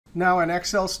Now in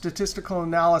Excel Statistical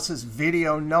Analysis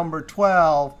video number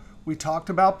 12, we talked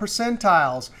about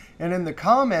percentiles. And in the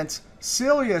comments,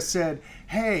 Celia said,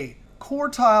 hey,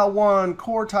 quartile 1,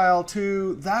 quartile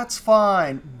 2, that's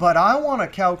fine. But I want to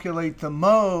calculate the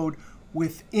mode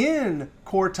within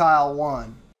quartile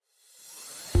 1.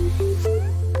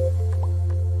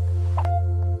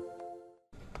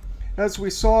 As we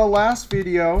saw last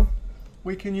video,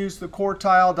 we can use the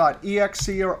quartile.exe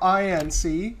or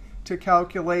INC to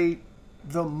calculate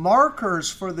the markers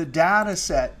for the data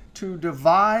set to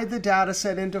divide the data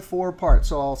set into 4 parts.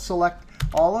 So I'll select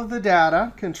all of the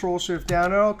data, Control-Shift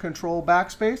down arrow, Control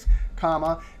backspace,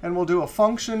 comma, and we'll do a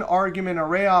function argument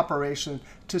array operation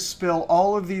to spill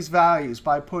all of these values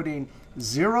by putting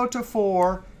 0 to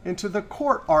 4 into the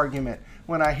quart argument.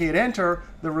 When I hit Enter,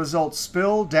 the results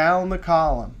spill down the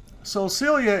column. So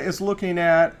Celia is looking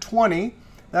at 20.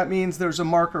 That means there's a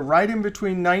marker right in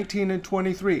between 19 and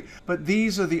 23. But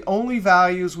these are the only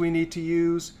values we need to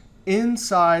use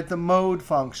inside the mode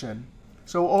function.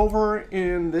 So over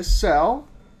in this cell,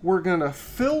 we're going to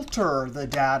filter the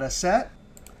data set.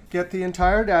 Get the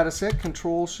entire data set,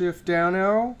 Control-Shift down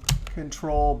arrow,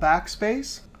 Control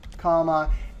backspace, comma,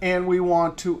 and we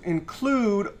want to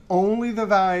include only the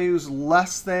values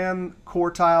less than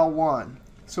quartile 1.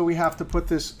 So we have to put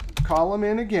this column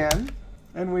in again.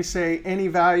 And we say any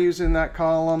values in that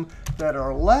column that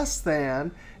are less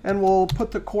than. And we'll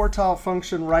put the quartile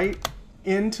function right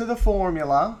into the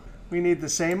formula. We need the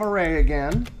same array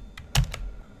again.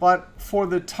 But for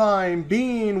the time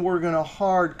being, we're going to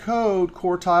hard code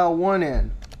quartile 1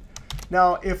 in.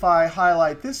 Now, if I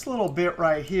highlight this little bit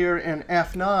right here in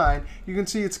F9, you can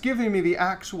see it's giving me the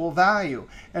actual value.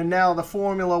 And now the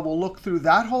formula will look through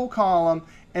that whole column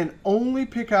and only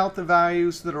pick out the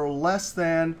values that are less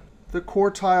than the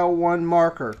quartile 1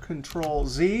 marker. Control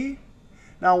Z.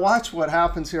 Now watch what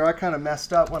happens here. I kind of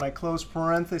messed up when I closed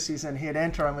parentheses and hit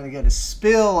Enter. I'm going to get a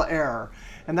spill error.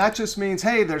 And that just means,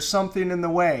 hey, there's something in the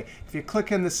way. If you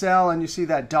click in the cell and you see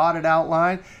that dotted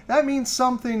outline, that means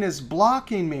something is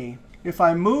blocking me. If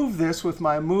I move this with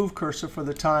my move cursor for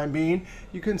the time being,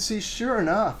 you can see, sure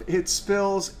enough, it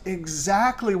spills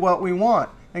exactly what we want.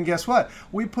 And guess what?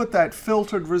 We put that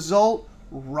filtered result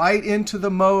right into the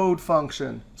mode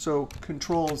function. So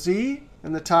Control Z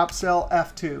in the top cell,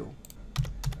 F2.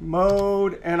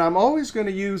 Mode, and I'm always going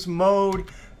to use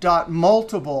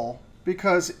mode.multiple,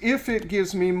 because if it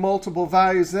gives me multiple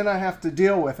values, then I have to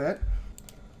deal with it.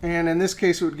 And in this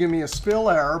case, it would give me a spill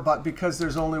error. But because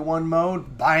there's only one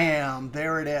mode, bam,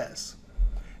 there it is.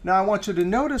 Now I want you to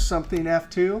notice something,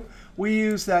 F2. We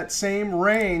use that same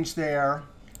range there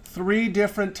 3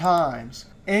 different times.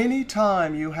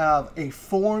 Anytime you have a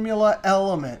formula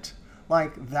element,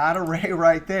 like that array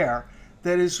right there,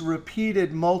 that is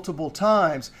repeated multiple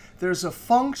times, there's a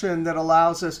function that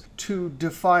allows us to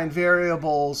define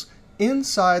variables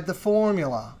inside the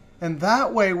formula. And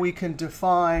that way we can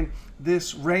define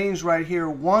this range right here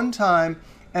one time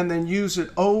and then use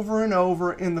it over and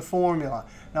over in the formula.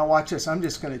 Now watch this. I'm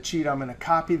just going to cheat. I'm going to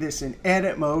copy this in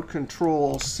edit mode,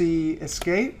 Control-C,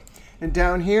 escape. And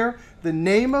down here, the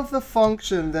name of the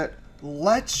function that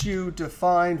lets you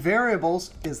define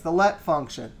variables is the let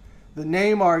function. The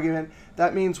name argument,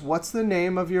 that means what's the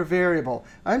name of your variable.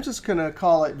 I'm just going to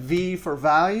call it v for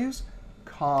values,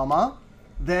 comma.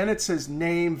 Then it says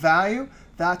name value.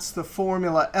 That's the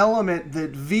formula element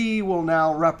that v will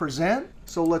now represent.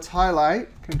 So let's highlight,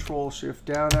 Control-Shift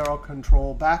down arrow,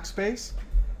 Control backspace,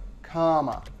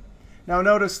 comma. Now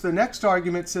notice the next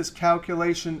argument says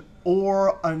calculation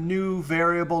or a new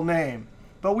variable name.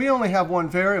 But we only have one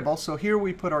variable. So here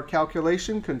we put our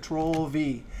calculation, Control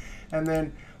V. And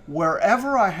then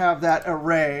wherever I have that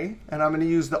array, and I'm going to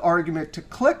use the argument to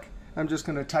click, I'm just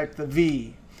going to type the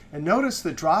V. And notice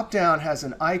the drop down has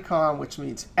an icon, which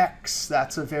means X.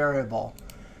 That's a variable.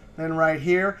 Then right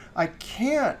here, I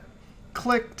can't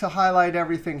click to highlight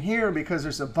everything here because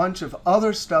there's a bunch of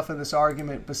other stuff in this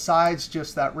argument besides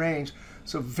just that range.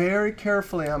 So very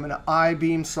carefully, I'm going to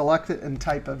I-beam select it and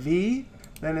type a V.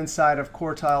 Then inside of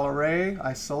quartile array,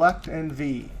 I select and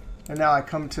V. And now I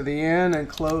come to the end and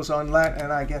close on let,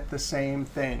 and I get the same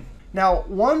thing. Now,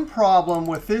 one problem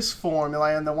with this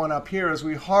formula and the one up here is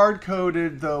we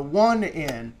hard-coded the 1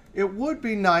 in. It would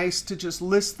be nice to just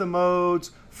list the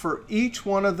modes for each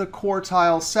one of the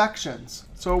quartile sections.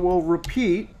 So we'll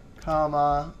repeat,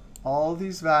 comma, all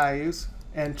these values,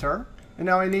 Enter. And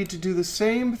now I need to do the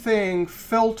same thing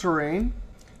filtering.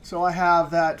 So I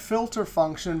have that filter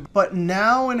function. But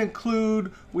now in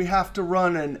include, we have to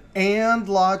run an AND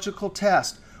logical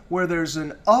test where there's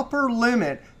an upper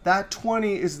limit. That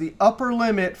 20 is the upper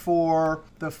limit for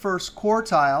the first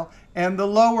quartile. And the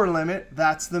lower limit,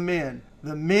 that's the min.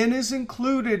 The min is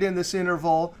included in this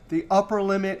interval. The upper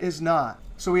limit is not.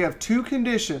 So we have two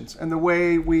conditions. And the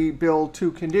way we build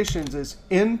two conditions is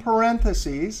in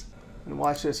parentheses. And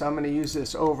watch this. I'm going to use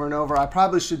this over and over. I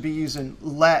probably should be using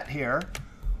let here.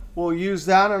 We'll use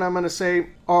that. And I'm going to say,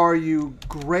 are you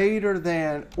greater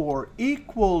than or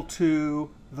equal to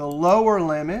the lower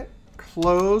limit?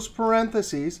 Close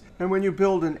parentheses. And when you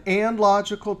build an and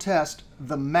logical test,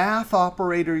 the math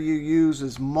operator you use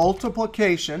is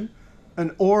multiplication.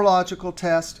 An or logical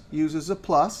test uses a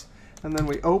plus. And then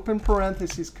we open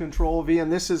parentheses, Control V.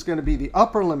 And this is going to be the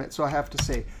upper limit. So I have to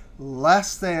say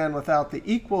less than without the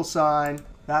equal sign,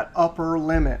 that upper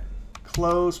limit.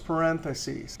 Close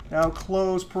parentheses. Now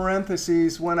close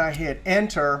parentheses. When I hit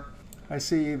Enter, I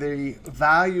see the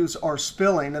values are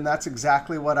spilling, and that's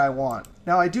exactly what I want.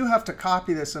 Now I do have to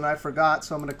copy this, and I forgot,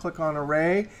 so I'm going to click on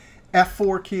Array,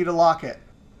 F4 key to lock it.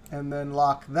 And then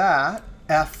lock that,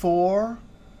 F4,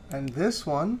 and this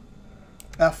one,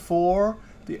 F4.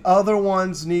 The other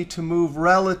ones need to move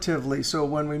relatively. So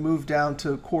when we move down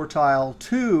to quartile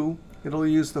 2, it'll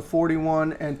use the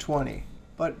 41 and 20.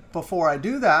 But before I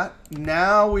do that,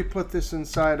 now we put this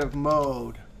inside of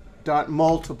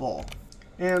mode.multiple.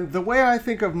 And the way I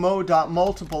think of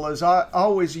mode.multiple is I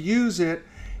always use it.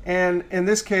 And in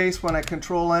this case, when I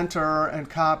Control-Enter and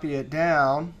copy it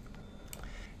down,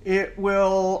 it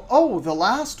will, oh, the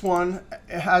last one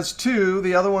has 2.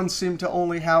 The other ones seem to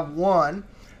only have 1.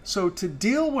 So to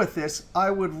deal with this, I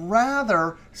would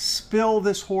rather spill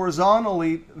this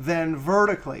horizontally than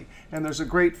vertically. And there's a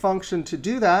great function to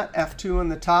do that, F2 in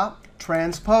the top,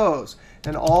 transpose.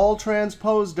 And all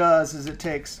transpose does is it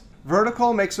takes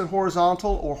vertical, makes it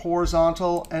horizontal, or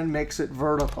horizontal, and makes it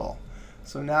vertical.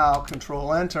 So now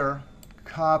Control-Enter,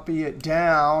 copy it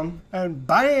down, and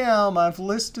bam, I've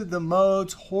listed the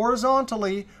modes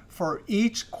horizontally for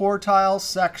each quartile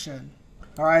section.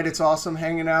 All right, it's awesome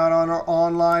hanging out on our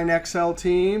online Excel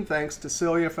team. Thanks to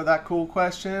Celia for that cool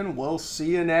question. We'll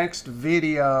see you next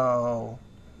video.